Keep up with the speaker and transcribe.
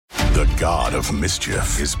The god of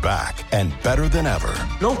mischief is back and better than ever.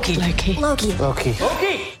 Loki.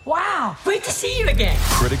 Wow, great to see you again.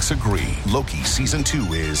 Critics agree Loki Season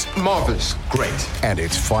 2 is marvelous. Great. And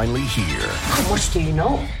it's finally here. How much do you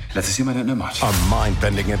know? Let's assume I don't know much. A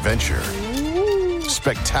mind-bending adventure.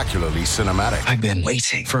 Spectacularly cinematic. I've been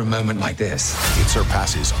waiting for a moment like this. It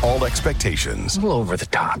surpasses all expectations. A little over the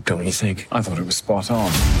top, don't you think? I thought it was spot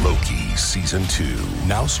on. Loki Season 2.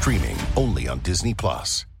 Now streaming only on Disney+.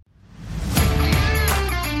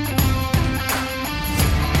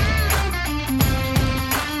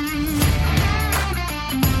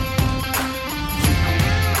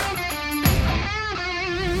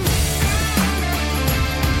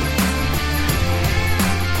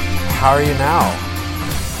 How are you now?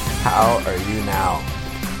 How are you now?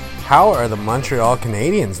 How are the Montreal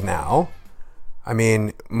Canadiens now? I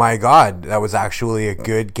mean, my God, that was actually a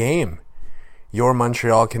good game. Your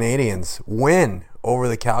Montreal Canadiens win over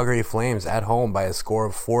the Calgary Flames at home by a score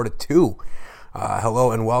of 4-2.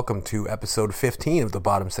 Hello and welcome to episode 15 of the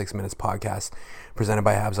Bottom 6 Minutes podcast, presented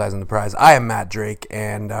by Habs Eyes on the Prize. I am Matt Drake,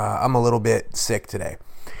 and I'm a little bit sick today.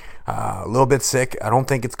 I don't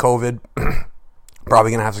think it's COVID.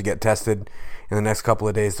 Probably going to have to get tested in the next couple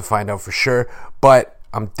of days to find out for sure. But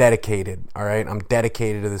I'm dedicated, all right? I'm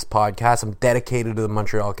dedicated to this podcast. I'm dedicated to the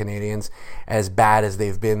Montreal Canadiens, as bad as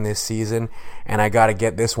they've been this season. And I got to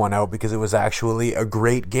get this one out because it was actually a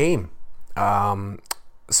great game.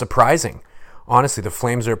 Surprising. Honestly, the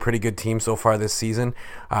Flames are a pretty good team so far this season.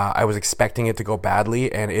 I was expecting it to go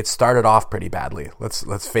badly, and it started off pretty badly.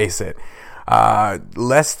 Let's face it.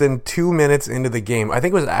 Less than 2 minutes into the game, I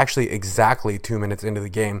think it was actually exactly 2 minutes into the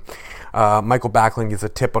game, Michael Backlund gets a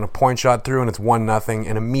tip on a point shot through, and it's 1-0,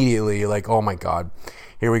 and immediately you're like, oh my God,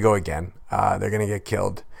 here we go again. They're going to get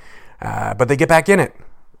killed. But they get back in it.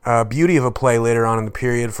 Beauty of a play later on in the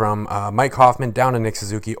period from Mike Hoffman down to Nick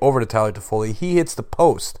Suzuki, over to Tyler Toffoli. He hits the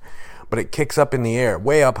post, but it kicks up in the air,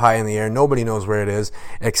 way up high in the air. Nobody knows where it is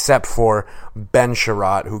except for Ben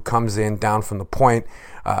Sherratt, who comes in down from the point,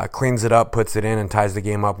 cleans it up, puts it in, and ties the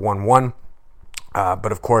game up 1-1.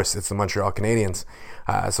 But of course, it's the Montreal Canadiens.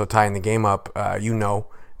 So tying the game up,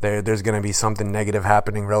 there's going to be something negative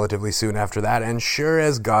happening relatively soon after that. And sure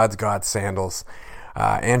as God's got sandals,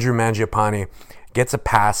 Andrew Mangiapane gets a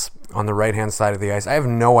pass on the right-hand side of the ice. I have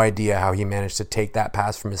no idea how he managed to take that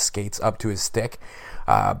pass from his skates up to his stick.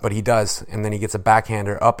 But he does, and then he gets a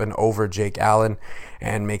backhander up and over Jake Allen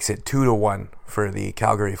and makes it 2-1 for the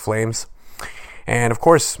Calgary Flames. And of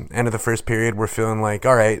course, end of the first period, we're feeling like,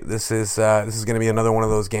 all right, this is going to be another one of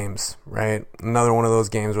those games, right? Another one of those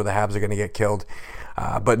games where the Habs are going to get killed.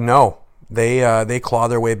 But no, they claw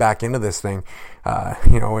their way back into this thing.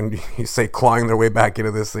 And you say clawing their way back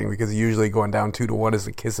into this thing because usually going down 2-1 is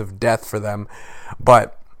a kiss of death for them,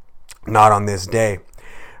 but not on this day.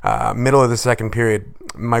 Middle of the second period,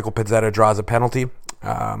 Michael Pezzetta draws a penalty,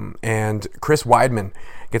 and Chris Weidman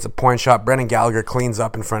gets a point shot. Brendan Gallagher cleans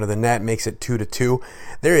up in front of the net, makes it 2-2.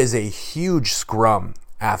 There is a huge scrum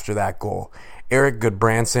after that goal. Eric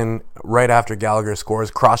Goodbranson, right after Gallagher scores,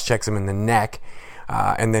 cross-checks him in the neck,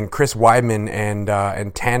 and then Chris Weidman and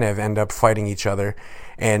Tanev end up fighting each other,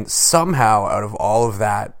 and somehow out of all of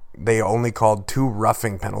that, they only called 2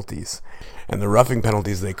 roughing penalties. And the roughing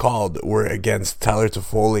penalties they called were against Tyler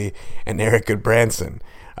Toffoli and Eric Goodbranson.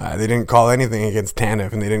 They didn't call anything against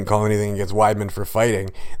Tanev, and they didn't call anything against Weidman for fighting.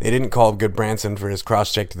 They didn't call Goodbranson for his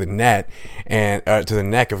cross-check to the net and to the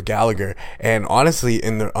neck of Gallagher. And honestly,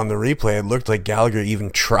 on the replay, it looked like Gallagher even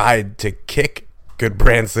tried to kick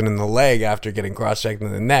Goodbranson in the leg after getting cross-checked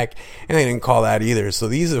in the neck, and they didn't call that either. So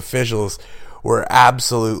these officials were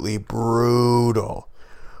absolutely brutal.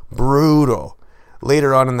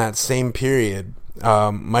 Later on in that same period,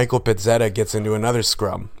 Michael Pezzetta gets into another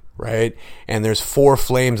scrum, right? And there's 4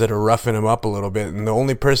 Flames that are roughing him up a little bit, and the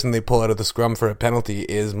only person they pull out of the scrum for a penalty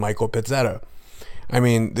is Michael Pezzetta. I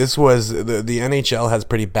mean, this was the NHL has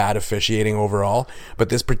pretty bad officiating overall, but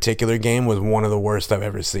this particular game was one of the worst I've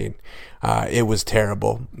ever seen. It was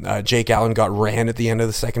terrible. Jake Allen got ran at the end of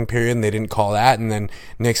the second period, and they didn't call that. And then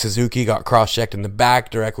Nick Suzuki got cross-checked in the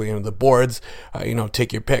back directly into the boards.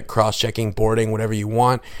 Take your pick, cross-checking, boarding, whatever you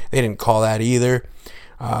want. They didn't call that either.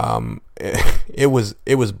 It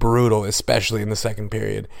was brutal, especially in the second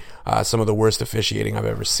period. Some of the worst officiating I've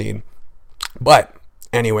ever seen. But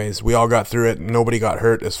anyways, we all got through it. Nobody got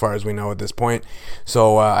hurt as far as we know at this point.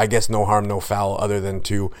 So I guess no harm, no foul, other than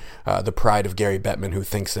to the pride of Gary Bettman, who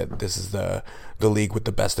thinks that this is the league with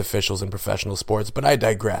the best officials in professional sports. But I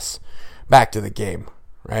digress. Back to the game,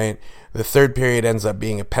 right? The third period ends up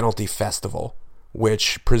being a penalty festival.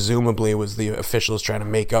 which presumably was the officials trying to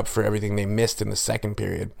make up for everything they missed in the second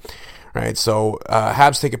period. Right, so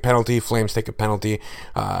Habs take a penalty, Flames take a penalty,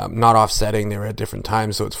 not offsetting. They were at different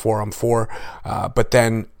times, so it's 4-on-4. But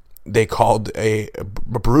then they called a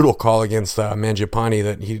brutal call against Mangiapane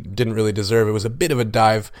that he didn't really deserve. It was a bit of a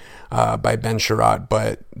dive by Ben Sherratt,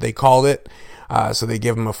 but they called it, so they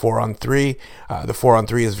give him a 4-on-3. The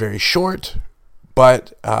 4-on-3 is very short,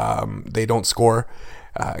 but they don't score.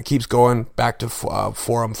 It keeps going back to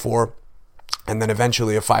 4-on-4. And then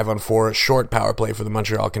eventually a 5-on-4 short power play for the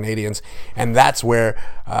Montreal Canadiens. And that's where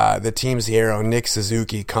the team's hero, Nick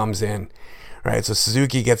Suzuki, comes in. Right, so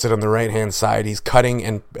Suzuki gets it on the right-hand side. He's cutting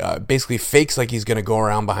and basically fakes like he's going to go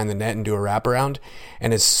around behind the net and do a wraparound.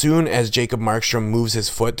 And as soon as Jacob Markstrom moves his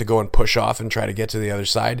foot to go and push off and try to get to the other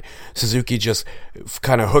side, Suzuki just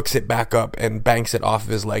kind of hooks it back up and banks it off of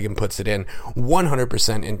his leg and puts it in.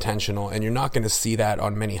 100% intentional, and you're not going to see that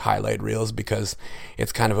on many highlight reels because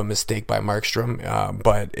it's kind of a mistake by Markstrom,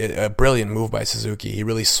 but a brilliant move by Suzuki. He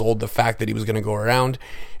really sold the fact that he was going to go around,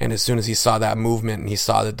 and as soon as he saw that movement and he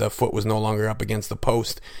saw that the foot was no longer up against the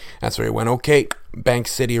post, that's where he went, okay, Bank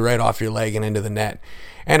City right off your leg and into the net.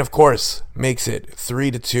 And of course, makes it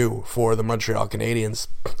 3-2 for the Montreal Canadiens.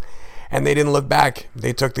 And they didn't look back.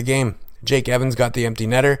 They took the game. Jake Evans got the empty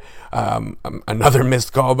netter. Another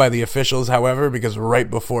missed call by the officials, however, because right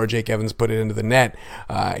before Jake Evans put it into the net,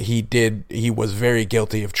 he was very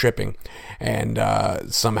guilty of tripping. And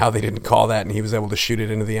somehow they didn't call that, and he was able to shoot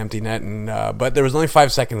it into the empty net. But there was only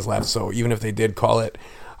 5 seconds left, so even if they did call it,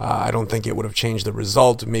 I don't think it would have changed the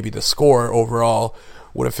result. Maybe the score overall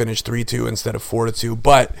would have finished 3-2 instead of 4-2.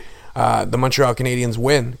 But the Montreal Canadiens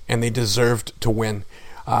win, and they deserved to win.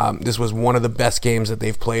 This was one of the best games that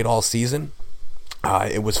they've played all season.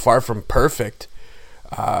 It was far from perfect.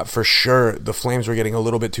 For sure, the Flames were getting a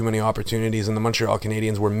little bit too many opportunities, and the Montreal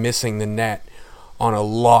Canadiens were missing the net on a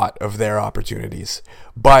lot of their opportunities.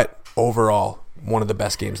 But overall, one of the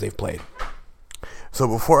best games they've played. So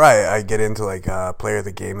before I get into player of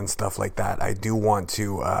the game and stuff like that, I do want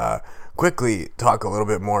to quickly talk a little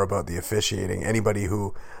bit more about the officiating. Anybody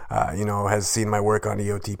who has seen my work on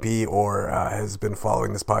EOTP or has been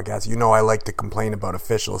following this podcast, I like to complain about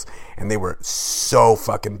officials, and they were so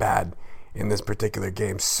fucking bad in this particular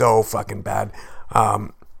game. So fucking bad.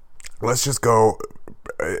 Let's just go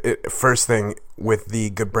first thing with the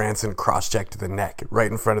Goodbranson cross-check to the neck, right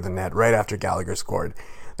in front of the net, right after Gallagher scored.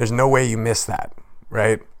 There's no way you missed that,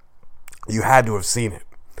 right? You had to have seen it.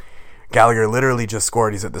 Gallagher literally just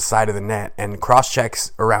scored. He's at the side of the net, and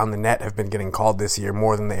cross-checks around the net have been getting called this year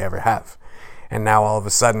more than they ever have. And now all of a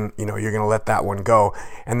sudden, you're going to let that one go.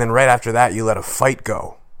 And then right after that, you let a fight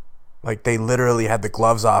go. Like, they literally had the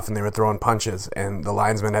gloves off and they were throwing punches, and the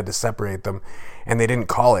linesman had to separate them, and they didn't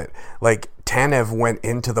call it. Like, Tanev went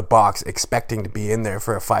into the box expecting to be in there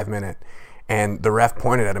for a 5-minute, and the ref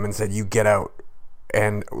pointed at him and said, "You get out."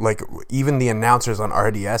 And even the announcers on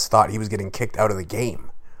RDS thought he was getting kicked out of the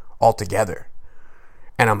game altogether.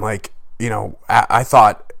 And I'm like, I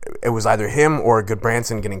thought it was either him or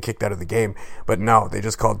Goodbranson getting kicked out of the game, but no, they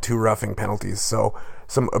just called 2 roughing penalties. So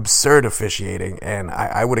some absurd officiating, and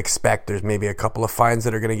I would expect there's maybe a couple of fines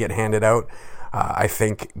that are going to get handed out. I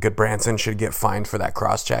think Goodbranson should get fined for that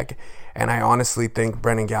cross-check, and I honestly think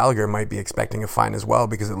Brendan Gallagher might be expecting a fine as well,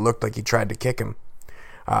 because it looked like he tried to kick him.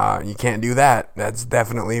 You can't do that. That's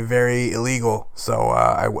definitely very illegal. So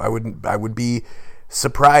I would be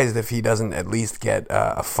surprised if he doesn't at least get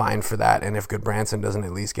a fine for that, and if Goodbranson doesn't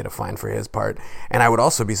at least get a fine for his part. And I would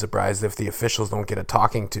also be surprised if the officials don't get a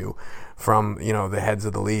talking to from the heads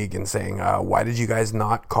of the league and saying, why did you guys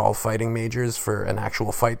not call fighting majors for an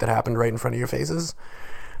actual fight that happened right in front of your faces?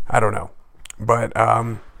 I don't know. But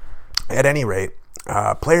at any rate,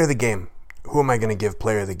 player of the game. Who am I going to give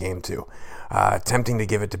player of the game to? Tempting to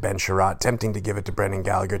give it to Ben Sherratt, tempting to give it to Brendan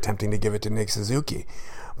Gallagher, tempting to give it to Nick Suzuki.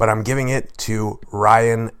 But I'm giving it to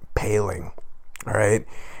Ryan Poehling. All right?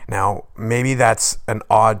 Now, maybe that's an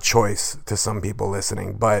odd choice to some people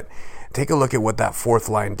listening, but take a look at what that fourth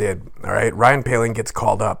line did. All right? Ryan Poehling gets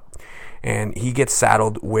called up, and he gets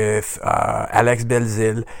saddled with Alex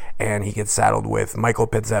Belzile, and he gets saddled with Michael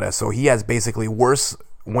Pezzetta. So he has basically worse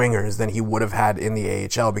wingers than he would have had in the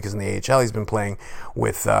AHL, because in the AHL he's been playing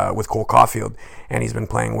with Cole Caulfield, and he's been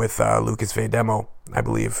playing with Lucas Vedemo, I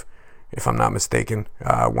believe, if I'm not mistaken.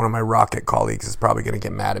 One of my Rocket colleagues is probably going to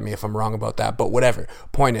get mad at me if I'm wrong about that, but whatever.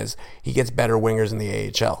 Point is, he gets better wingers in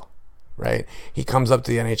the AHL, right? He comes up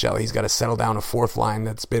to the NHL, he's got to settle down a fourth line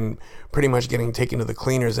that's been pretty much getting taken to the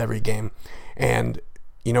cleaners every game, and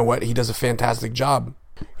you know what? He does a fantastic job.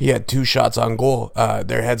 He had 2 shots on goal.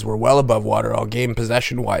 Their heads were well above water all game,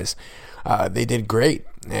 possession-wise. They did great,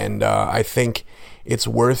 and I think it's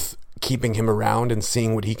worth keeping him around and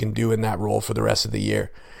seeing what he can do in that role for the rest of the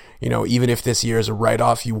year. Even if this year is a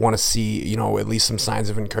write-off, you want to see, at least some signs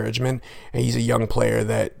of encouragement. And he's a young player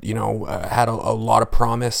that, had a lot of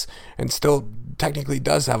promise and still technically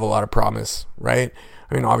does have a lot of promise, right?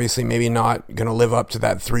 I mean, obviously maybe not going to live up to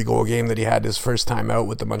that 3-goal game that he had his first time out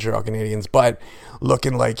with the Montreal Canadiens, but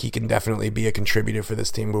looking like he can definitely be a contributor for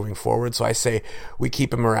this team moving forward. So I say we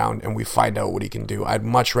keep him around and we find out what he can do. I'd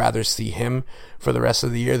much rather see him for the rest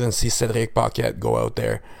of the year than see Cédric Paquette go out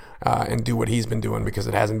there and do what he's been doing, because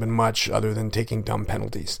it hasn't been much other than taking dumb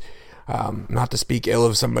penalties. Not to speak ill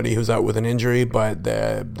of somebody who's out with an injury, but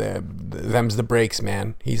them's the breaks,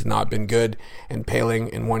 man. He's not been good, and Paling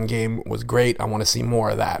in one game was great. I want to see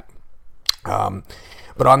more of that.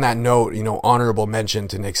 But on that note, honorable mention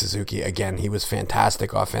to Nick Suzuki. Again, he was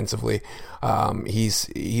fantastic offensively.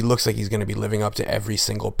 He looks like he's going to be living up to every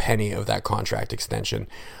single penny of that contract extension.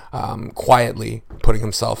 Quietly putting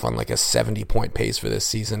himself on like a 70-point pace for this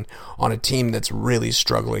season on a team that's really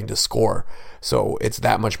struggling to score. So it's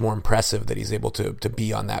that much more impressive that he's able to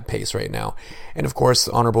be on that pace right now. And of course,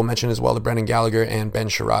 honorable mention as well to Brendan Gallagher and Ben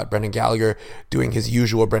Sherratt. Brendan Gallagher doing his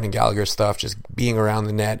usual Brendan Gallagher stuff, just being around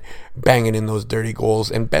the net, banging in those dirty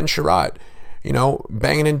goals. And Ben Sherratt,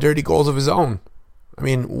 banging in dirty goals of his own. I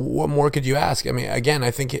mean, what more could you ask? I mean, again,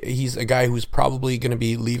 I think he's a guy who's probably going to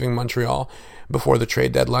be leaving Montreal before the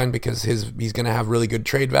trade deadline, because he's going to have really good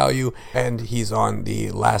trade value, and he's on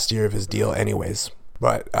the last year of his deal anyways.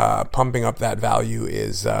 But pumping up that value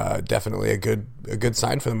is definitely a good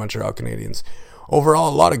sign for the Montreal Canadiens. Overall,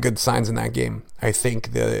 a lot of good signs in that game. I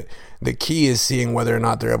think the key is seeing whether or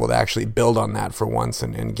not they're able to actually build on that for once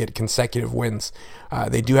and get consecutive wins.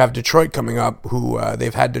 They do have Detroit coming up, who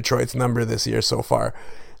they've had Detroit's number this year so far.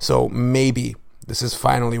 So maybe this is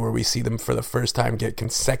finally where we see them for the first time get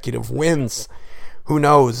consecutive wins. Who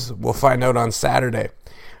knows? We'll find out on Saturday.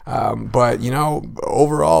 But,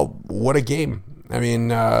 overall, what a game. I mean,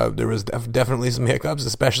 there was definitely some hiccups,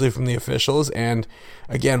 especially from the officials, and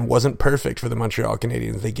again, wasn't perfect for the Montreal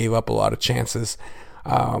Canadiens. They gave up a lot of chances,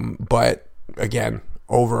 but again,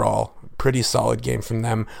 overall, pretty solid game from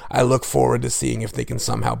them. I look forward to seeing if they can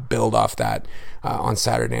somehow build off that on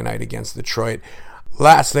Saturday night against Detroit.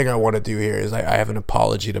 Last thing I want to do here is I have an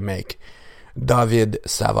apology to make. David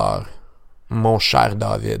Savard, mon cher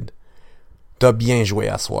David, t'as bien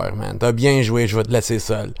joué à soir, man. T'as bien joué, je vais te laisser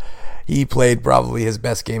seul. He played probably his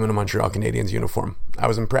best game in a Montreal Canadiens uniform. I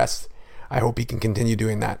was impressed. I hope he can continue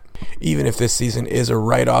doing that. Even if this season is a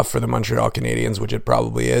write-off for the Montreal Canadiens, which it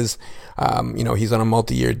probably is, he's on a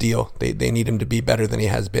multi-year deal. They need him to be better than he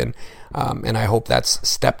has been. And I hope that's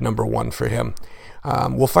step number one for him.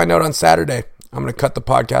 We'll find out on Saturday. I'm going to cut the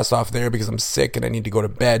podcast off there because I'm sick and I need to go to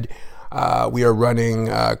bed. We are running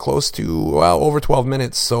close to, over 12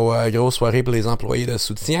 minutes. So, grosse soirée pour les employés de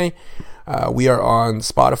soutien. We are on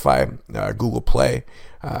Spotify, Google Play,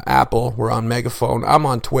 Apple. We're on Megaphone. I'm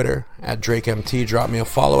on Twitter at DrakeMT. Drop me a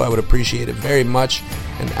follow. I would appreciate it very much.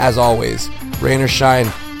 And as always, rain or shine,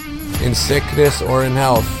 in sickness or in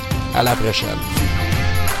health, à la prochaine.